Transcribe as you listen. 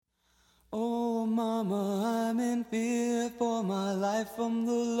Mama, I'm in fear for my life from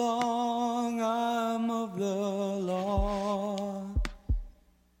the long arm of the law.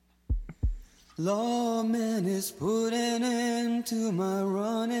 Lawman is putting an end to my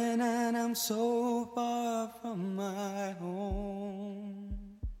running, and I'm so far from my home.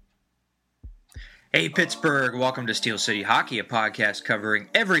 Hey Pittsburgh, welcome to Steel City Hockey, a podcast covering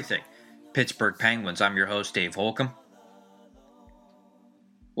everything Pittsburgh Penguins. I'm your host, Dave Holcomb.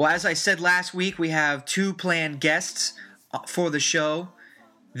 Well, as I said last week, we have two planned guests for the show.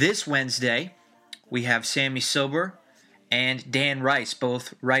 This Wednesday, we have Sammy Silber and Dan Rice,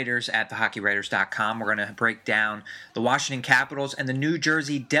 both writers at thehockeywriters.com. We're going to break down the Washington Capitals and the New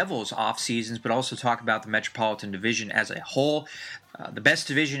Jersey Devils off seasons, but also talk about the Metropolitan Division as a whole. The best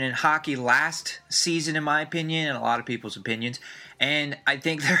division in hockey last season, in my opinion, and a lot of people's opinions. And I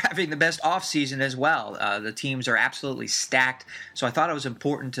think they're having the best offseason as well. The teams are absolutely stacked. So I thought it was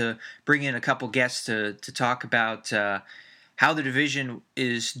important to bring in a couple guests to talk about how the division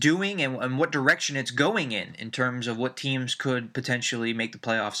is doing and what direction it's going in terms of what teams could potentially make the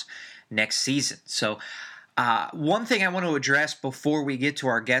playoffs next season. So one thing I want to address before we get to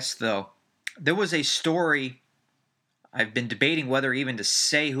our guests, though, there was a story. I've been debating whether even to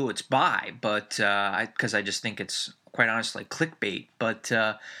say who it's by, but because I just think it's quite honestly clickbait. But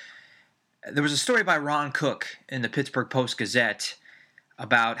there was a story by Ron Cook in the Pittsburgh Post-Gazette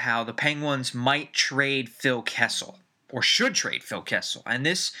about how the Penguins might trade Phil Kessel, or should trade Phil Kessel. And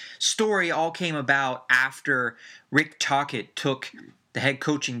this story all came about after Rick Tocchet took the head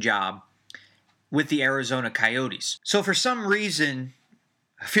coaching job with the Arizona Coyotes. So for some reason,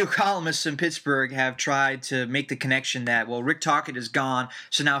 a few columnists in Pittsburgh have tried to make the connection that, well, Rick Tocchet is gone,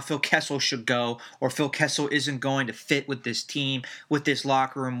 so now Phil Kessel should go, or Phil Kessel isn't going to fit with this team, with this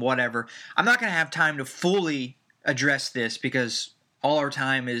locker room, whatever. I'm not going to have time to fully address this because all our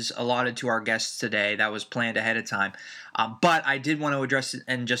time is allotted to our guests today. That was planned ahead of time. But I did want to address it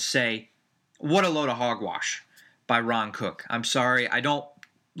and just say, what a load of hogwash by Ron Cook. I'm sorry. I don't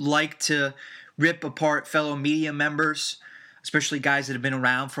like to rip apart fellow media members, especially guys that have been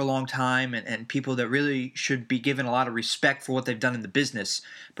around for a long time and people that really should be given a lot of respect for what they've done in the business.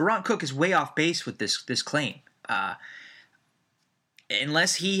 But Ron Cook is way off base with this claim.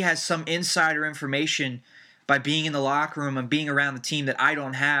 Unless he has some insider information by being in the locker room and being around the team that I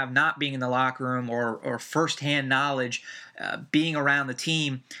don't have, not being in the locker room or firsthand knowledge, being around the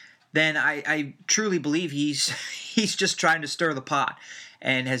team, then I truly believe he's just trying to stir the pot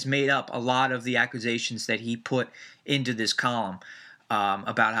and has made up a lot of the accusations that he put into this column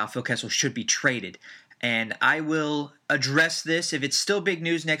about how Phil Kessel should be traded. And I will address this if it's still big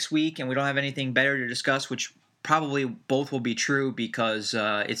news next week and we don't have anything better to discuss, which probably both will be true because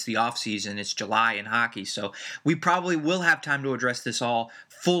it's the offseason, it's July in hockey. So we probably will have time to address this all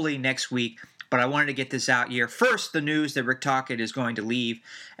fully next week. But I wanted to get this out here. First, the news that Rick Tocchet is going to leave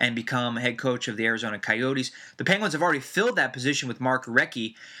and become head coach of the Arizona Coyotes. The Penguins have already filled that position with Mark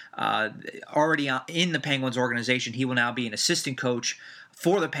Recchi, already in the Penguins organization. He will now be an assistant coach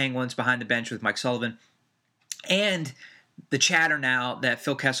for the Penguins behind the bench with Mike Sullivan. And the chatter now that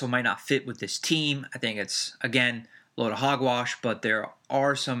Phil Kessel might not fit with this team. I think it's, again, a load of hogwash, but there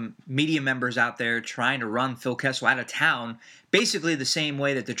are some media members out there trying to run Phil Kessel out of town basically the same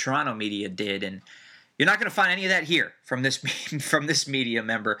way that the Toronto media did. And you're not going to find any of that here from this media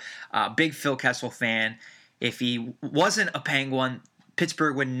member. Big Phil Kessel fan. If he wasn't a Penguin,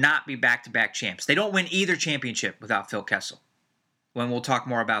 Pittsburgh would not be back-to-back champs. They don't win either championship without Phil Kessel. When we'll talk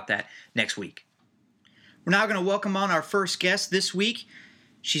more about that next week. We're now going to welcome on our first guest this week.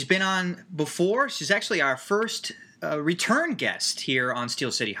 She's been on before. She's actually our first return guest here on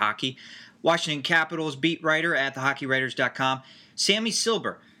Steel City Hockey. Washington Capitals beat writer at thehockeywriters.com, Sammy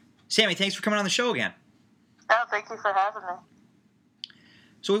Silber. Sammy, thanks for coming on the show again. Oh, thank you for having me.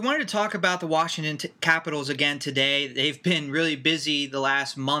 So we wanted to talk about the Washington Capitals again today. They've been really busy the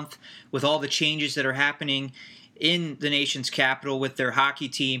last month with all the changes that are happening in the nation's capital with their hockey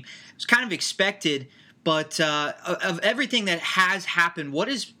team. It was kind of expected, but of everything that has happened, what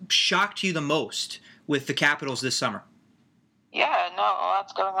has shocked you the most with the Capitals this summer? Yeah, no, a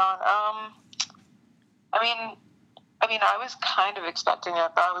lot's going on. I was kind of expecting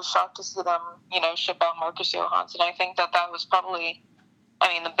it, but I was shocked to see them, ship out Marcus Johansson. I think that was probably,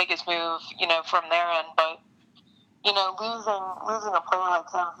 the biggest move, from their end. But, losing a player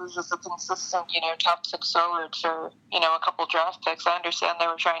like him who's just a consistent, top six forward for, a couple draft picks. I understand they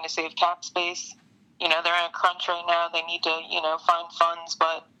were trying to save cap space. They're in a crunch right now. They need to, find funds,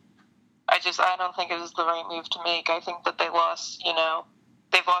 but I don't think it was the right move to make. I think that they've lost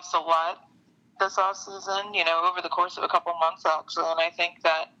a lot this offseason, over the course of a couple months, actually. And I think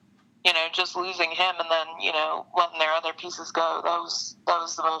that, just losing him and then, letting their other pieces go, that was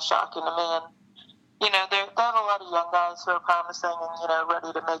the most shocking to me. And, they have a lot of young guys who are promising and,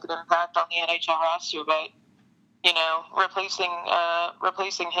 ready to make an impact on the NHL roster, but,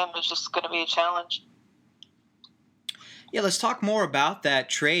 replacing him is just going to be a challenge. Yeah, let's talk more about that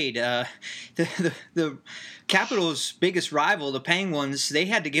trade. The Capitals' biggest rival, the Penguins, they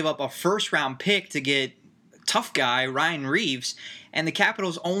had to give up a first-round pick to get tough guy Ryan Reeves, and the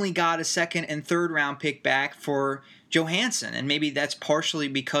Capitals only got a second and third-round pick back for Johansson, and maybe that's partially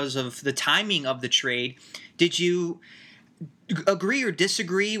because of the timing of the trade. Did you agree or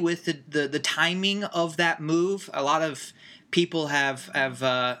disagree with the timing of that move? A lot of people have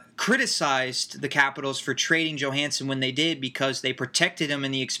criticized the Capitals for trading Johansson when they did because they protected him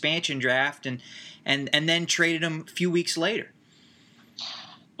in the expansion draft and then traded him a few weeks later.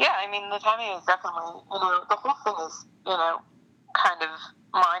 Yeah, I mean, the timing is definitely, the whole thing is, kind of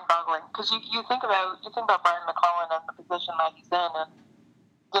mind-boggling because you think about Brian McClellan and the position that he's in, and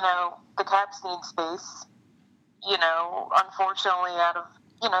the Caps need space. Unfortunately,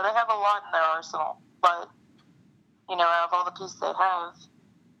 they have a lot in their arsenal, but out of all the pieces they have,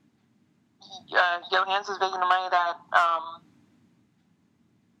 Johansson's making the money that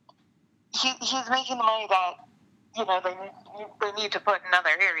he's making the money that they need to put in other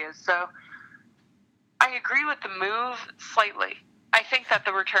areas. So I agree with the move slightly. I think that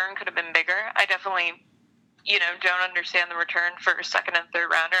the return could have been bigger. I definitely, don't understand the return for a second and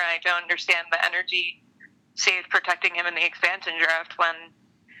third rounder. I don't understand the energy saved protecting him in the expansion draft when,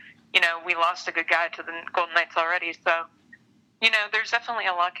 we lost a good guy to the Golden Knights already. So, there's definitely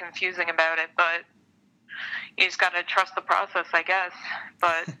a lot confusing about it, but you just got to trust the process, I guess.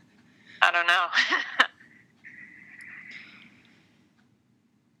 But I don't know.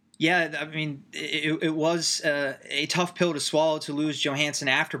 Yeah, I mean, it was a tough pill to swallow to lose Johansson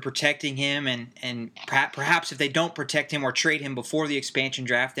after protecting him, and perhaps if they don't protect him or trade him before the expansion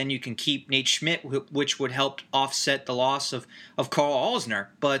draft, then you can keep Nate Schmidt, which would help offset the loss of Karl Alzner.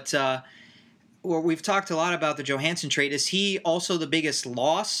 But we've talked a lot about the Johansson trade. Is he also the biggest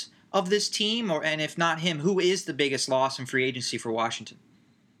loss of this team, and if not him, who is the biggest loss in free agency for Washington?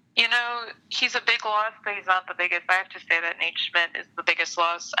 He's a big loss, but he's not the biggest. I have to say that Nate Schmidt is the biggest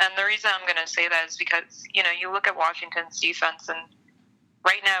loss. And the reason I'm going to say that is because, you look at Washington's defense, and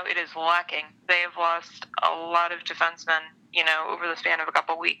right now it is lacking. They have lost a lot of defensemen, over the span of a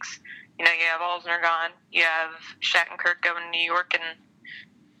couple weeks. You have Alzner gone, you have Shattenkirk going to New York, and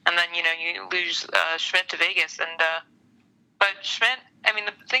then, you lose Schmidt to Vegas. But Schmidt, I mean,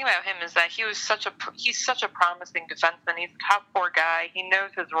 the thing about him is that he's such a promising defenseman. He's a top four guy. He knows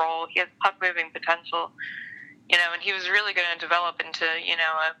his role. He has puck moving potential, and he was really going to develop into,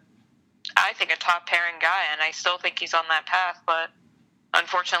 I think a top pairing guy, and I still think he's on that path, but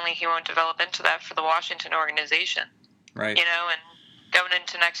unfortunately he won't develop into that for the Washington organization. Right. And going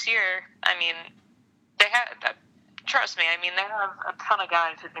into next year, I mean, they have, trust me, I mean, they have a ton of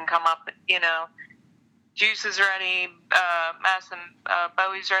guys who can come up, Juice is ready. Masson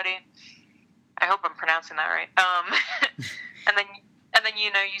Bowie's ready. I hope I'm pronouncing that right. And then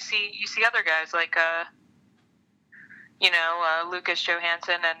you see other guys like Lucas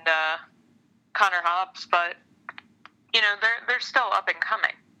Johansson and Connor Hobbs, but they're still up and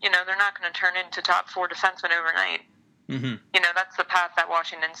coming. They're not going to turn into top four defensemen overnight. Mm-hmm. That's the path that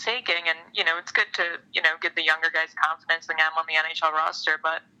Washington's taking, and it's good to give the younger guys confidence and get them on the NHL roster,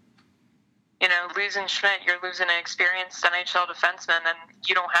 but. Losing Schmidt, you're losing an experienced NHL defenseman, and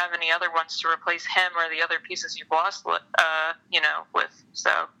you don't have any other ones to replace him or the other pieces you've lost, with.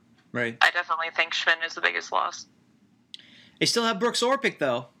 So, right. I definitely think Schmidt is the biggest loss. They still have Brooks Orpik,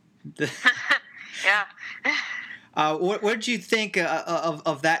 though. Yeah. What did you think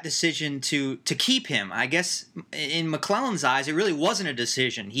of that decision to keep him? I guess in McClellan's eyes, it really wasn't a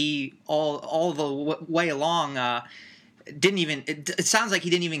decision. He all the way along. Didn't even. It sounds like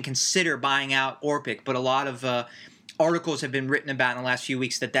he didn't even consider buying out Orpik, but a lot of articles have been written about in the last few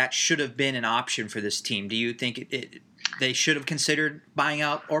weeks that should have been an option for this team. Do you think they should have considered buying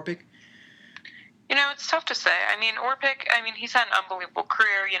out Orpik? It's tough to say. I mean, Orpik. I mean, he's had an unbelievable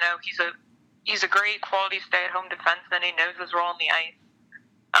career. He's a great quality stay-at-home defenseman. He knows his role on the ice.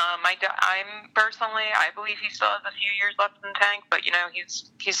 I'm personally, I believe he still has a few years left in the tank, but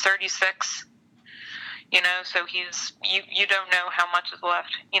he's 36. So you don't know how much is left,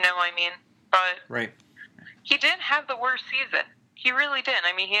 what I mean? But right. He didn't have the worst season. He really didn't.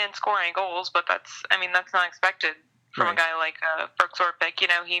 I mean, he didn't score any goals, but that's not expected from right. a guy like Brooks Orpik. He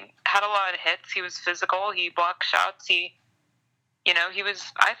had a lot of hits. He was physical. He blocked shots. I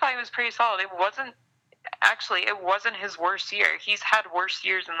thought he was pretty solid. It wasn't actually, it wasn't his worst year. He's had worse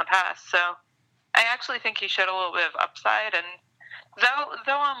years in the past. So I actually think he showed a little bit of upside. And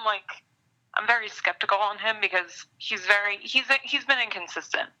though I'm very skeptical on him because he's been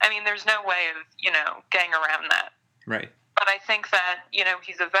inconsistent. I mean, there's no way of, getting around that. Right. But I think that,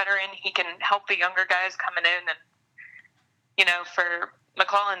 he's a veteran. He can help the younger guys coming in. And, for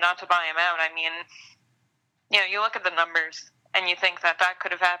McClellan not to buy him out, I mean, you look at the numbers and you think that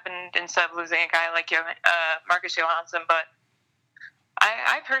could have happened instead of losing a guy like Marcus Johansson. But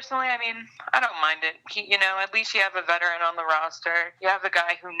I personally, I mean, I don't mind it. At least you have a veteran on the roster. You have a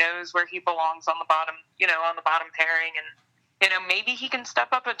guy who knows where he belongs on the bottom, on the bottom pairing. And, maybe he can step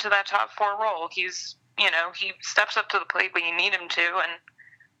up into that top 4 role. He steps up to the plate when you need him to. And,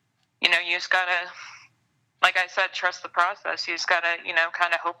 you just got to, like I said, trust the process. You just got to,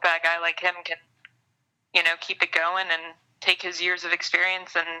 kind of hope that a guy like him can, keep it going and take his years of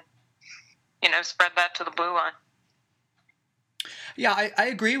experience and, spread that to the blue line. Yeah, I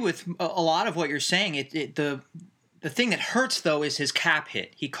agree with a lot of what you're saying. The thing that hurts, though, is his cap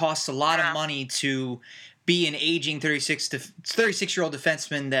hit. He costs a lot of money to be an aging 36-year-old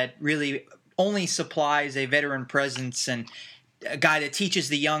defenseman that really only supplies a veteran presence and a guy that teaches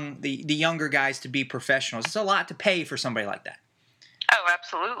the younger guys to be professionals. It's a lot to pay for somebody like that. Oh,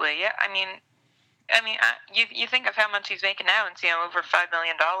 absolutely. Yeah, I mean, you think of how much he's making now, and it's over $5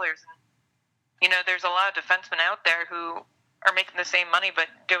 million. And, there's a lot of defensemen out there who are making the same money but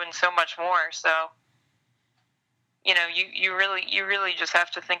doing so much more. So, you really just have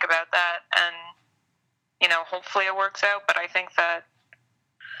to think about that, and hopefully it works out. But I think that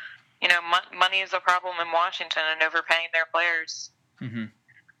money is a problem in Washington and overpaying their players. Mm-hmm.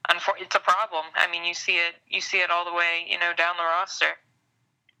 It's a problem. I mean, you see it all the way down the roster.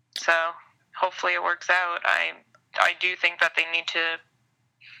 So hopefully it works out. I do think that they need to.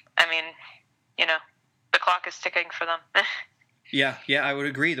 I mean, the clock is ticking for them. Yeah, I would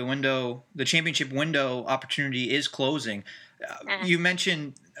agree. The championship window opportunity is closing. Mm-hmm. You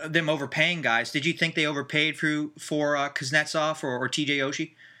mentioned them overpaying guys. Did you think they overpaid for Kuznetsov or TJ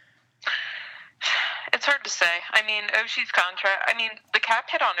Oshie? It's hard to say. I mean, Oshie's contract. I mean, the cap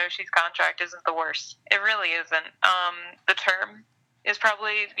hit on Oshie's contract isn't the worst. It really isn't. The term is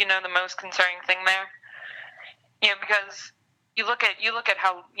probably the most concerning thing there. Because you look at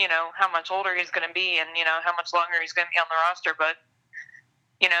how how much older he's going to be and how much longer he's going to be on the roster. But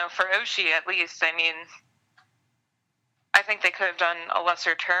for Oshie at least, I mean, I think they could have done a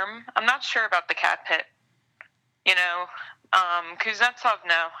lesser term. I'm not sure about the cap hit. Kuznetsov,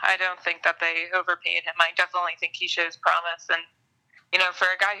 no, I don't think that they overpaid him. I definitely think he shows promise, and for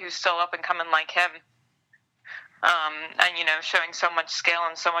a guy who's still up and coming like him, and showing so much skill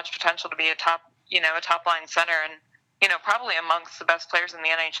and so much potential to be a top line center, and probably amongst the best players in the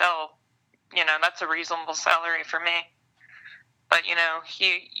NHL, that's a reasonable salary for me. But you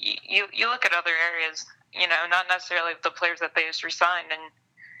look at other areas, not necessarily the players that they just re-signed, and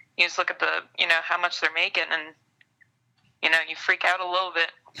you just look at the how much they're making, and you freak out a little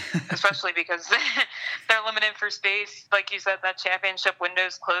bit, especially because they're limited for space. Like you said, that championship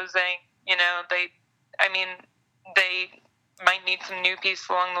window's closing. They might need some new pieces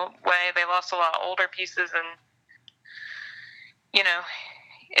along the way. They lost a lot of older pieces, and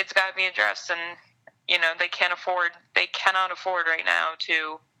it's got to be addressed. And they cannot afford right now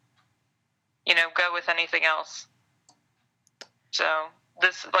to go with anything else. So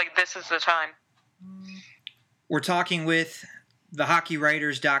this is the time. We're talking with the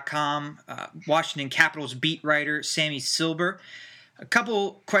HockeyWriters.com Washington Capitals beat writer Sammy Silber. A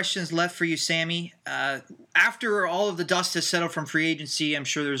couple questions left for you, Sammy. After all of the dust has settled from free agency, I'm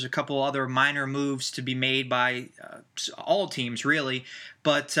sure there's a couple other minor moves to be made by all teams, really.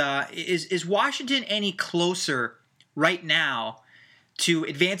 But is Washington any closer right now to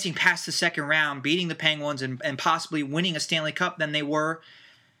advancing past the second round, beating the Penguins, and possibly winning a Stanley Cup than they were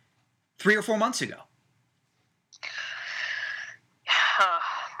 3 or 4 months ago? Oh,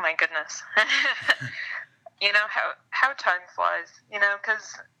 my goodness. How time flies,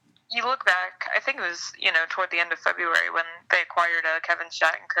 because you look back, I think it was, toward the end of February when they acquired Kevin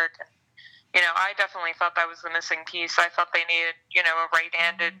Shattenkirk. And, I definitely thought that was the missing piece. I thought they needed, a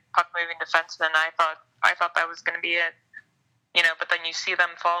right-handed puck-moving defenseman. I thought that was going to be it. But then you see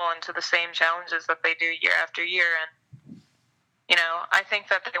them fall into the same challenges that they do year after year. And, I think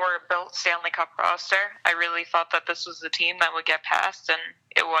that they were a built Stanley Cup roster. I really thought that this was the team that would get past, and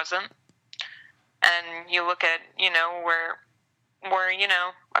it wasn't. And you look at, we're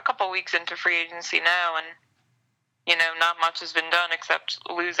a couple weeks into free agency now, and, not much has been done except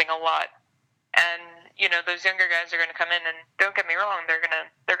losing a lot. And, those younger guys are going to come in, and don't get me wrong, they're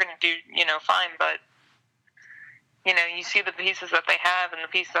going to do, fine, but, you see the pieces that they have and the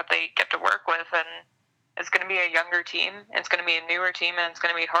pieces that they get to work with, and it's going to be a younger team, it's going to be a newer team, and it's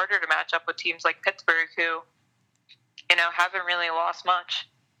going to be harder to match up with teams like Pittsburgh, who, haven't really lost much.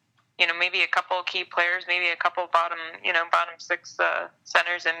 Maybe a couple of key players, maybe a couple bottom six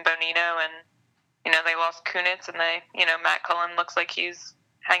centers in Bonino, and, they lost Kunitz, and Matt Cullen looks like he's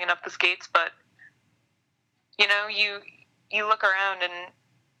hanging up the skates, but, you look around and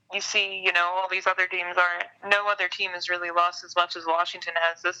you see, all these other teams no other team has really lost as much as Washington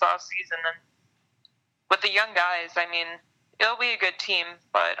has this offseason. And with the young guys, it'll be a good team,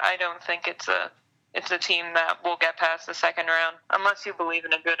 but I don't think it's a team that will get past the second round unless you believe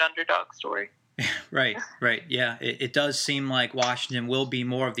in a good underdog story. Right. Yeah, it does seem like Washington will be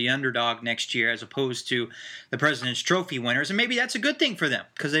more of the underdog next year as opposed to the President's Trophy winners, and maybe that's a good thing for them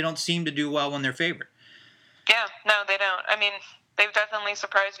because they don't seem to do well when they're favored. Yeah, no, they don't. They've definitely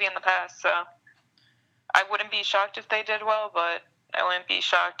surprised me in the past, so I wouldn't be shocked if they did well, but I wouldn't be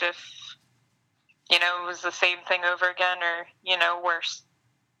shocked if, it was the same thing over again or, worse.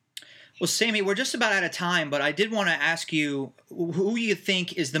 Well, Sammy, we're just about out of time, but I did want to ask you who you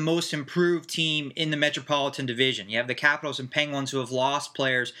think is the most improved team in the Metropolitan Division. You have the Capitals and Penguins who have lost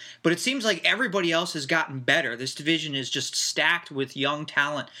players, but it seems like everybody else has gotten better. This division is just stacked with young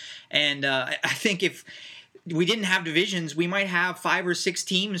talent, and I think if we didn't have divisions, we might have 5 or 6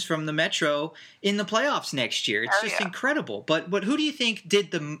 teams from the Metro in the playoffs next year. It's just incredible. But who do you think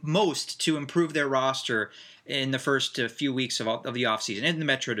did the most to improve their roster in the first few weeks of the offseason in the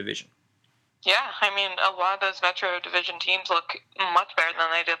Metro Division? Yeah, a lot of those Metro Division teams look much better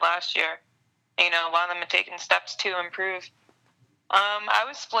than they did last year. A lot of them have taken steps to improve. I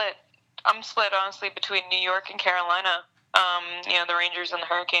was split. I'm split, honestly, between New York and Carolina. The Rangers and the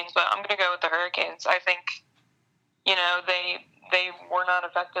Hurricanes, but I'm going to go with the Hurricanes. I think, they were not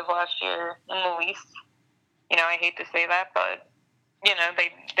effective last year in the least. I hate to say that, but,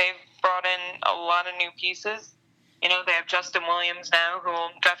 they've brought in a lot of new pieces. They have Justin Williams now, who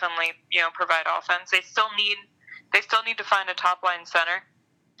will definitely, provide offense. They still need to find a top line center,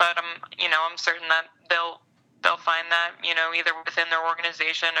 but I'm certain that they'll find that, either within their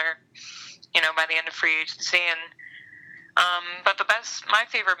organization or, by the end of free agency. And but my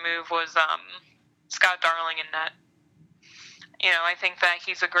favorite move was Scott Darling in net. I think that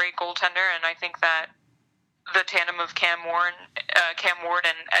he's a great goaltender, and I think that the tandem of Cam Ward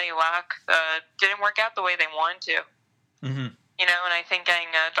and Eddie Lack didn't work out the way they wanted to. Mm-hmm. And I think getting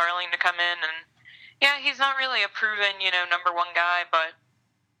Darling to come in, and he's not really a proven number one guy, but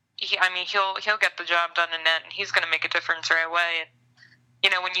he'll get the job done in net, and he's going to make a difference right away.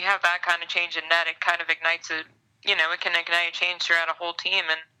 And, when you have that kind of change in net, it kind of ignites it. It can ignite a change throughout a whole team,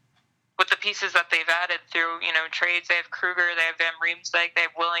 and with the pieces that they've added through trades, they have Kruger, they have Van Riemsdyk, they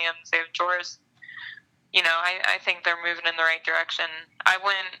have Williams, they have Joris. I think they're moving in the right direction. I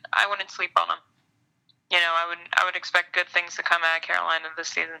wouldn't sleep on them. I would expect good things to come out of Carolina this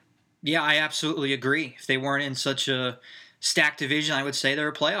season. Yeah, I absolutely agree. If they weren't in such a stacked division, I would say they're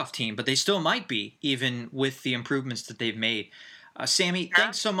a playoff team, but they still might be, even with the improvements that they've made. Sammy,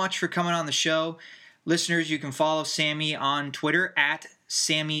 thanks so much for coming on the show. Listeners, you can follow Sammy on Twitter at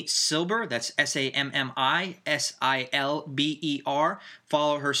Sammy Silber. That's SAMMISILBER.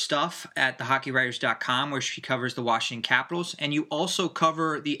 Follow her stuff at thehockeywriters.com, where she covers the Washington Capitals. And you also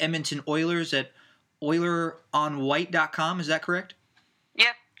cover the Edmonton Oilers at OilerOnWhite.com. Is that correct?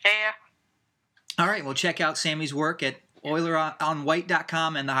 Yep. Yeah. All right. Well, check out Sammy's work at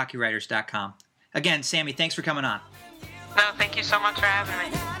OilerOnWhite.com and thehockeywriters.com. Again, Sammy, thanks for coming on. No, thank you so much for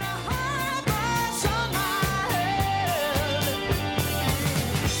having me.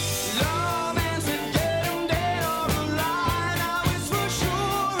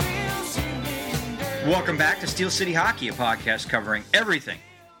 Welcome back to Steel City Hockey, a podcast covering everything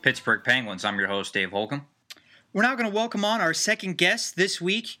Pittsburgh Penguins. I'm your host, Dave Holcomb. We're now going to welcome on our second guest this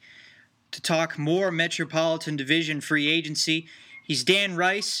week to talk more Metropolitan Division free agency. He's Dan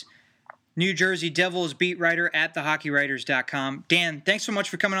Rice, New Jersey Devils beat writer at thehockeywriters.com. Dan, thanks so much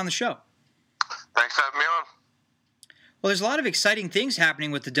for coming on the show. Thanks for having me on. Well, there's a lot of exciting things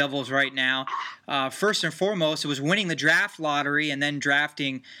happening with the Devils right now. First and foremost, it was winning the draft lottery and then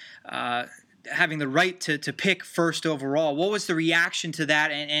drafting having the right to pick first overall. What was the reaction to that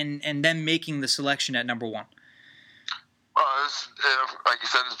and them making the selection at number one? Well, like you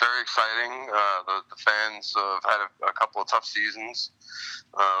said, it's very exciting. The fans have had a couple of tough seasons,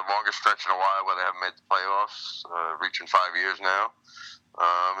 longest stretch in a while where they haven't made the playoffs, reaching 5 years now.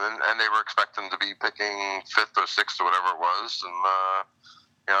 And they were expecting to be picking 5th or 6th or whatever it was. And,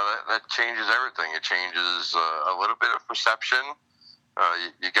 that changes everything. It changes a little bit of perception.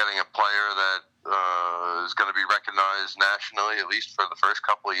 You're getting a player that is going to be recognized nationally, at least for the first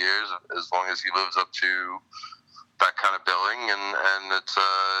couple of years, as long as he lives up to that kind of billing. And it's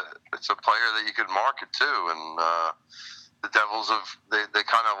a player that you could market too. And the Devils they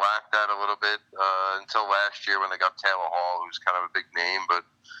kind of lacked that a little bit until last year when they got Taylor Hall, who's kind of a big name, but.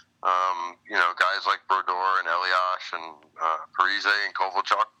 Guys like Brodeur and Elias and Parise and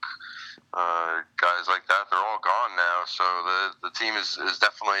Kovalchuk, guys like that, they're all gone now. So the team is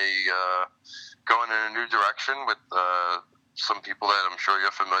definitely going in a new direction with some people that I'm sure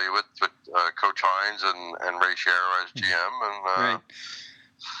you're familiar with Coach Hines and Ray Shero as GM. And right.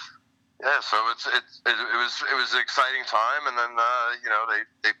 Yeah, so it was an exciting time, and then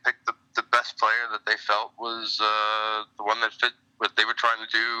they picked the best player that they felt was the one that fit what they were trying to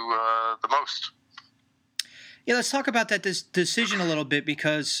do the most. Yeah, let's talk about that decision a little bit,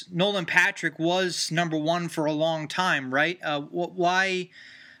 because Nolan Patrick was number one for a long time, right? Why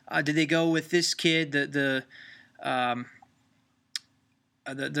did they go with this kid, the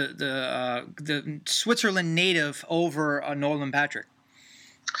Switzerland native, over Nolan Patrick?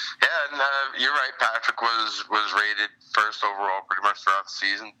 Yeah, and you're right. Patrick was rated first overall pretty much throughout the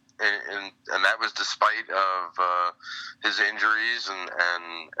season. And that was despite of his injuries and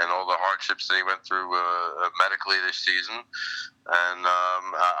all the hardships that he went through medically this season. And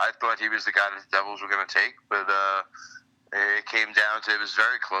I thought he was the guy that the Devils were going to take, but it came down to, it was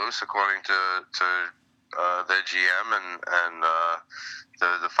very close according to their GM, and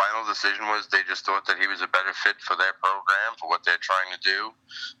the final decision was they just thought that he was a better fit for their program, for what they're trying to do.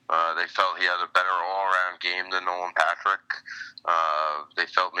 They felt he had a better all-around game than Nolan Patrick. They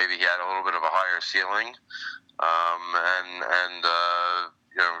felt maybe he had a little bit of a higher ceiling.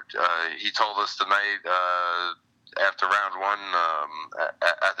 He told us tonight after round one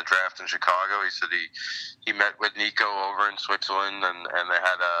at the draft in Chicago, he said he met with Nico over in Switzerland, and they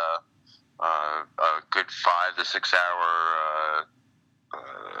had a good 5 to 6 hour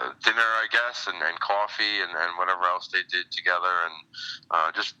dinner, I guess, and coffee and whatever else they did together, and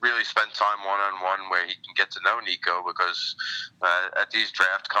just really spent time one-on-one where he can get to know Nico, because at these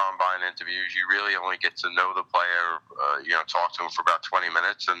draft combine interviews, you really only get to know the player, talk to him for about 20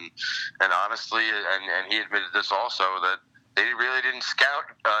 minutes, and honestly, and he admitted this also, that they really didn't scout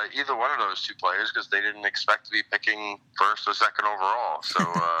either one of those two players because they didn't expect to be picking first or second overall. So,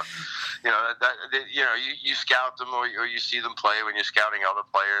 you scout them or you see them play when you're scouting other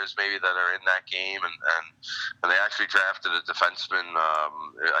players maybe that are in that game. And they actually drafted a defenseman,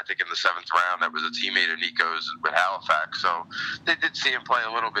 I think in the 7th round, that was a teammate of Nico's with Halifax. So they did see him play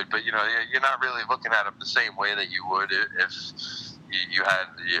a little bit, but, you're not really looking at him the same way that you would if you had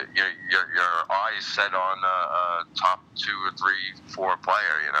your eyes set on a top 2 or 3, 4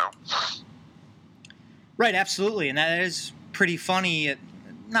 player, Right, absolutely, and that is pretty funny.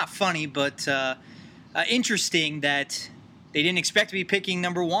 Not funny, but interesting that they didn't expect to be picking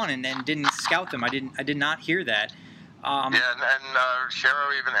number one and didn't scout them. I did not hear that. And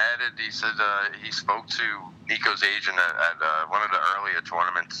Shero even added. He said he spoke to Nico's agent at one of the earlier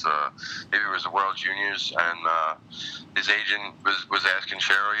tournaments. Maybe it was the World Juniors, and his agent was asking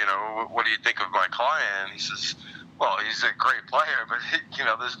Shero, what do you think of my client? And he says, well, he's a great player, but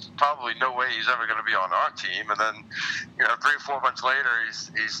there's probably no way he's ever going to be on our team. And then, 3 or 4 months later,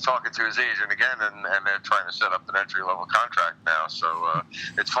 he's talking to his agent again, and they're trying to set up an entry-level contract now. So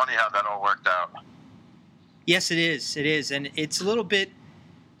it's funny how that all worked out. Yes, it is, and it's a little bit,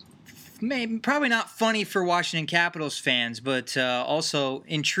 probably not funny for Washington Capitals fans, but also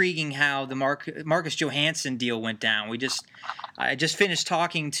intriguing how the Marcus Johansson deal went down. I just finished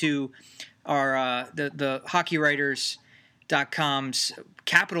talking to our the HockeyWriters.com's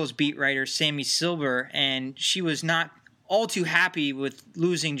Capitals beat writer Sammy Silver, and she was not all too happy with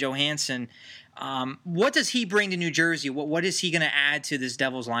losing Johansson. What does he bring to New Jersey? What is he going to add to this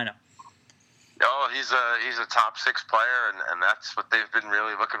Devils lineup? Oh, he's a top 6 player, and that's what they've been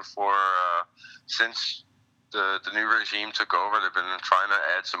really looking for since the new regime took over. They've been trying to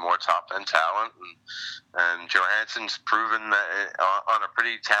add some more top-end talent, and Johansson's proven that on a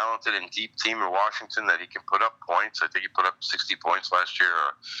pretty talented and deep team in Washington that he can put up points. I think he put up 60 points last year,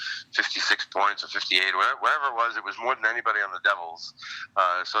 or 56 points, or 58, whatever it was more than anybody on the Devils.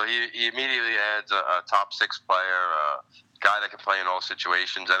 So he immediately adds a top 6 player, guy that can play in all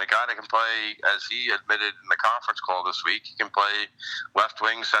situations, and a guy that can play, as he admitted in the conference call this week, he can play left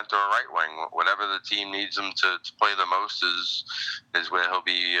wing, center, or right wing. Whatever the team needs him to play the most is where he'll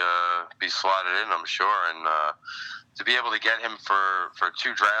be slotted in, I'm sure. And to be able to get him for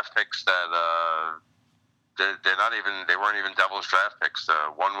 2 draft picks that they weren't even Devils draft picks.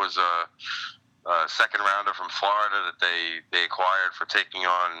 One was second rounder from Florida that they acquired for taking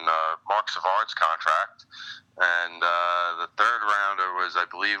on Mark Savard's contract, and the third rounder I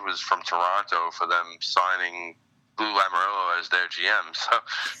believe was from Toronto for them signing Lou Lamoriello as their GM. So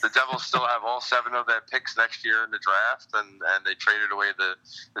the Devils still have all 7 of their picks next year in the draft, and they traded away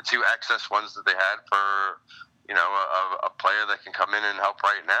the 2 excess ones that they had for a player that can come in and help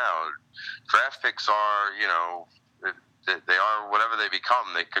right now. Draft picks are they are whatever they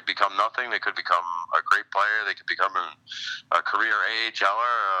become. They could become nothing. They could become a great player. They could become a career AHLer.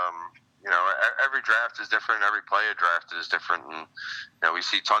 Every draft is different. Every player drafted is different. And, we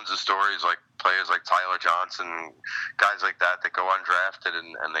see tons of stories like players like Tyler Johnson, guys like that go undrafted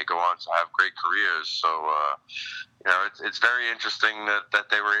and they go on to have great careers. So, it's very interesting that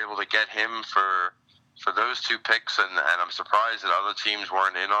they were able to get him for those 2 picks. And I'm surprised that other teams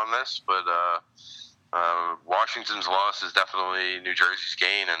weren't in on this, but, Washington's loss is definitely New Jersey's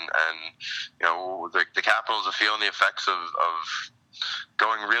gain, and the Capitals are feeling the effects of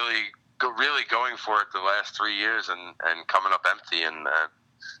really going for it the last 3 years and coming up empty and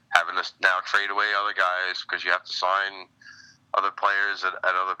having to now trade away other guys because you have to sign other players at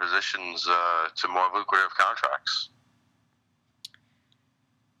other positions to more lucrative contracts.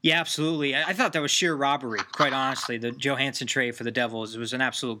 Yeah, absolutely. I thought that was sheer robbery, quite honestly. The Johansson trade for the Devils was an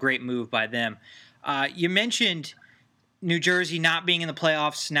absolute great move by them. You mentioned New Jersey not being in the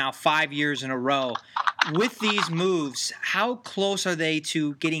playoffs now 5 years in a row. With these moves, how close are they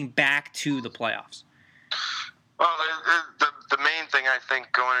to getting back to the playoffs? Well, the main thing I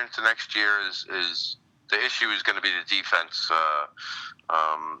think going into next year is the issue is going to be the defense.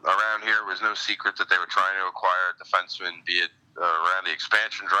 Around here, it was no secret that they were trying to acquire a defenseman, be it around the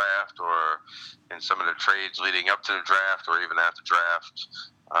expansion draft or in some of the trades leading up to the draft or even at the draft.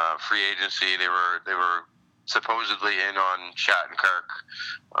 Free agency, they were supposedly in on Shattenkirk.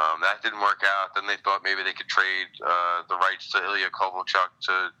 That didn't work out. Then they thought maybe they could trade the rights to Ilya Kovalchuk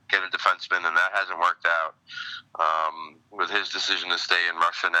to get a defenseman, and that hasn't worked out. With his decision to stay in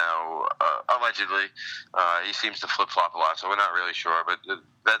Russia now, allegedly, he seems to flip-flop a lot, so we're not really sure. But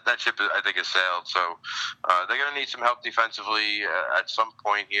that ship, I think, has sailed. So they're going to need some help defensively at some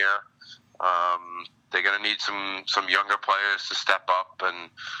point here. They're going to need some younger players to step up, and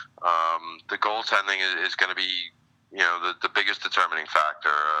the goaltending is going to be, the biggest determining factor.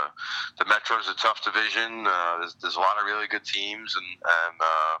 The Metro's a tough division. There's a lot of really good teams, and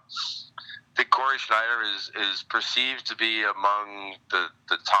I think Corey Schneider is perceived to be among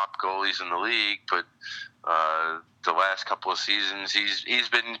the top goalies in the league, but the last couple of seasons he's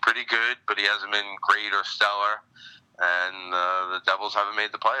been pretty good, but he hasn't been great or stellar. And the Devils haven't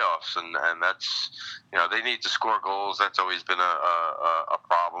made the playoffs, and that's, they need to score goals. That's always been a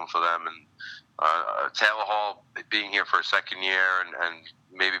problem for them. And Taylor Hall being here for a second year and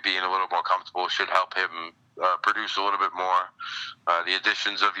maybe being a little more comfortable should help him produce a little bit more. The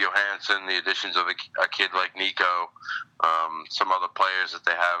additions of Johansson, the additions of a kid like Nico, some other players that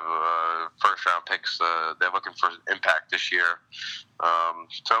they have, first-round picks, they're looking for impact this year.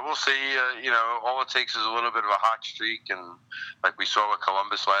 So we'll see. All it takes is a little bit of a hot streak, and like we saw with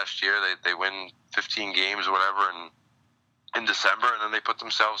Columbus last year, they win 15 games or whatever in December, and then they put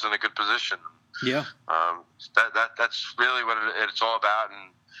themselves in a good position. Yeah. That's really what it's all about,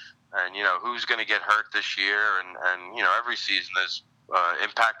 and who's going to get hurt this year, and every season there's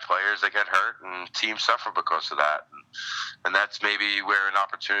impact players that get hurt, and teams suffer because of that, and that's maybe where an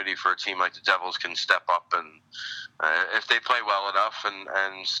opportunity for a team like the Devils can step up, and if they play well enough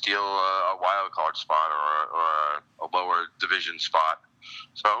and steal a wild card spot or a lower division spot.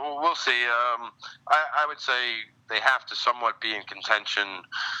 So we'll see. I would say they have to somewhat be in contention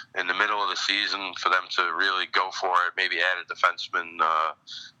in the middle of the season for them to really go for it. Maybe add a defenseman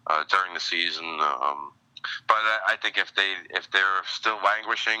during the season. But I think if they're still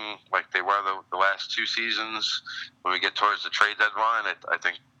languishing like they were the last 2 seasons, when we get towards the trade deadline, I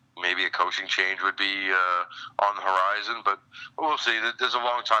think maybe a coaching change would be on the horizon. But we'll see. There's a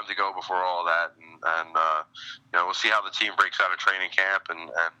long time to go before all that, and we'll see how the team breaks out of training camp, and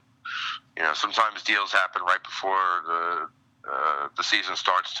sometimes deals happen right before the season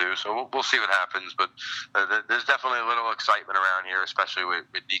starts too. So we'll see what happens. But there's definitely a little excitement around here, especially with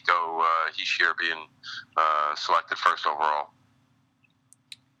Nico Hischier being selected first overall.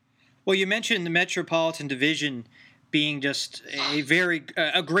 Well, you mentioned the Metropolitan Division being just a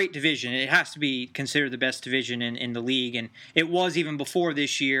great division. It has to be considered the best division in the league, and it was even before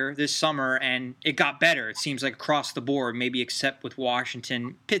this summer, and it got better. It seems like across the board, maybe except with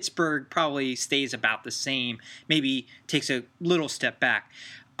Washington. Pittsburgh probably stays about the same, maybe takes a little step back.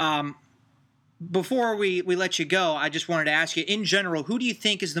 before we let you go, I just wanted to ask you, in general, who do you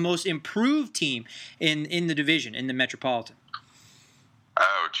think is the most improved team in the division, in the Metropolitan?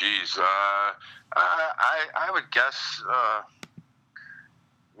 Oh, geez. I would guess, I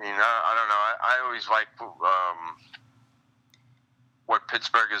don't know. I always like what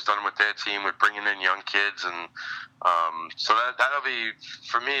Pittsburgh has done with their team with bringing in young kids. And so that'll be,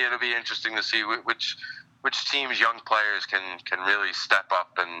 for me, it'll be interesting to see which teams' young players can really step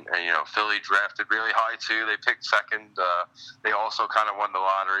up. And Philly drafted really high, too. They picked second. They also kind of won the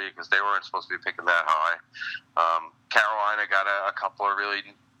lottery because they weren't supposed to be picking that high. Carolina got a couple of really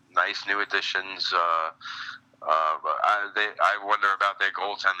nice new additions. I wonder about their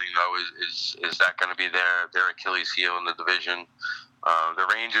goaltending, though. Is that going to be their Achilles heel in the division? The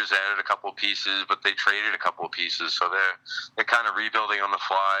Rangers added a couple of pieces, but they traded a couple of pieces, so they're kind of rebuilding on the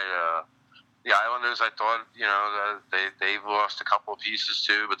fly. The Islanders, I thought, they've lost a couple of pieces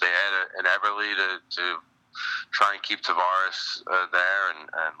too, but they had an Everly to try and keep Tavares there, and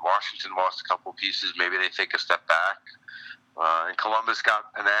Washington lost a couple of pieces. Maybe they take a step back. And Columbus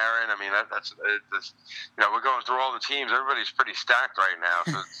got Panarin. I mean, that's we're going through all the teams. Everybody's pretty stacked right now.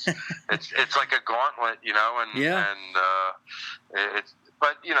 So it's like a gauntlet,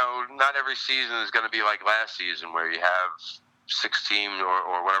 but not every season is going to be like last season where you have 6 teams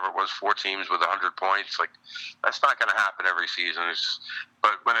or whatever it was, 4 teams with 100 points. Like, that's not going to happen every season.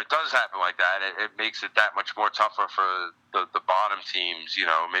 But when it does happen like that, it makes it that much more tougher for the bottom teams.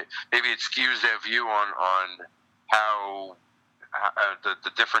 Maybe it skews their view on how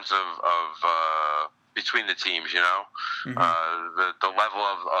the difference of between the teams. Mm-hmm. The level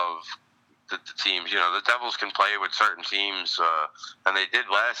of the teams. The Devils can play with certain teams, and they did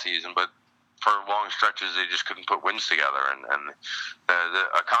last season, but for long stretches, they just couldn't put wins together. And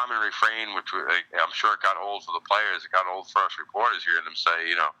a common refrain, which I'm sure it got old for the players, it got old for us reporters hearing them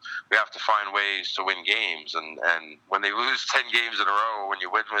say, we have to find ways to win games. And when they lose 10 games in a row, or when you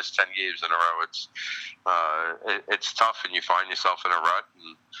miss 10 games in a row, it's tough, and you find yourself in a rut.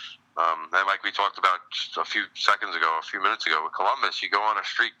 And like we talked about just a few minutes ago with Columbus, you go on a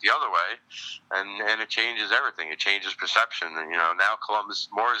streak the other way, and it changes everything. It changes perception. And now Columbus,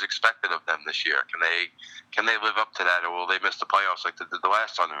 more is expected of them this year. Can they live up to that, or will they miss the playoffs like they did the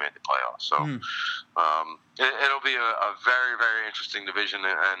last time they made the playoffs? So it'll be a very, very interesting division,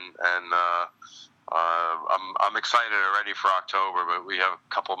 and I'm excited already for October, but we have a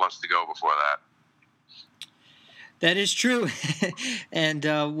couple of months to go before that. That is true, and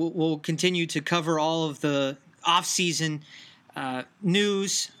we'll continue to cover all of the off-season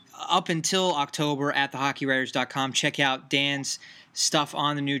news up until October at thehockeywriters.com. Check out Dan's stuff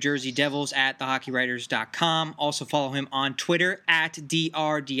on the New Jersey Devils at thehockeywriters.com. Also follow him on Twitter at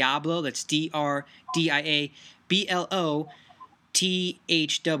drdiablo. That's DRDIABLOTHW,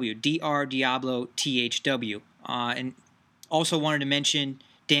 DRDiablo THW. And also wanted to mention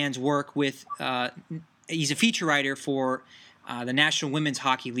Dan's work with he's a feature writer for the National Women's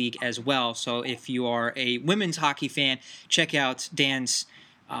Hockey League as well. So if you are a women's hockey fan, check out Dan's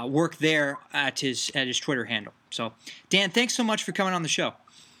work there at his Twitter handle. So, Dan, thanks so much for coming on the show.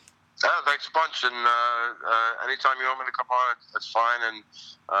 Thanks a bunch. And anytime you want me to come on, that's fine. And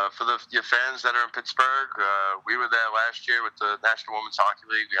for your fans that are in Pittsburgh, we were there last year with the National Women's Hockey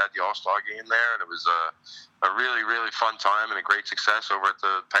League. We had the All-Star game there, and it was a really, really fun time and a great success over at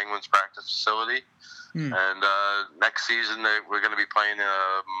the Penguins practice facility. And next season, we're going to be playing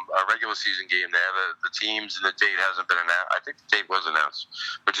a regular season game there. The teams and the date hasn't been announced. I think the date was announced,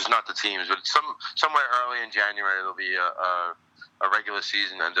 which is not the teams. But somewhere early in January, there'll be a regular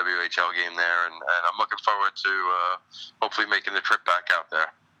season NWHL game there. And I'm looking forward to hopefully making the trip back out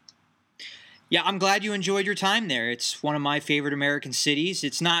there. Yeah, I'm glad you enjoyed your time there. It's one of my favorite American cities.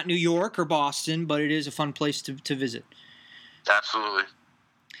 It's not New York or Boston, but it is a fun place to visit. Absolutely.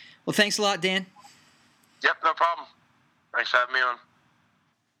 Well, thanks a lot, Dan. Yep, no problem. Thanks for having me on.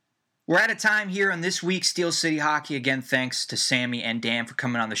 We're out of time here on this week's Steel City Hockey. Again, thanks to Sammy and Dan for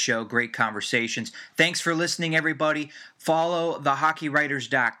coming on the show. Great conversations. Thanks for listening, everybody. Follow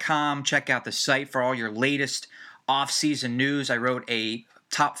thehockeywriters.com. Check out the site for all your latest off-season news. I wrote a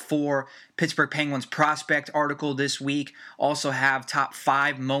top 4 Pittsburgh Penguins prospect article this week. Also have top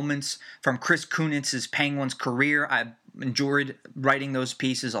 5 moments from Chris Kunitz's Penguins career. I enjoyed writing those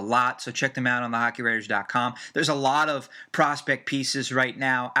pieces a lot, so check them out on thehockeywriters.com. There's a lot of prospect pieces right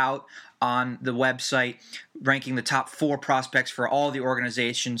now out on the website ranking the top 4 prospects for all the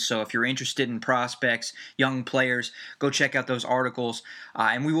organizations. So if you're interested in prospects, young players, go check out those articles.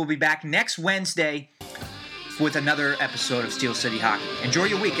 And we will be back next Wednesday with another episode of Steel City Hockey. Enjoy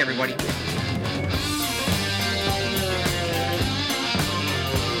your week, everybody.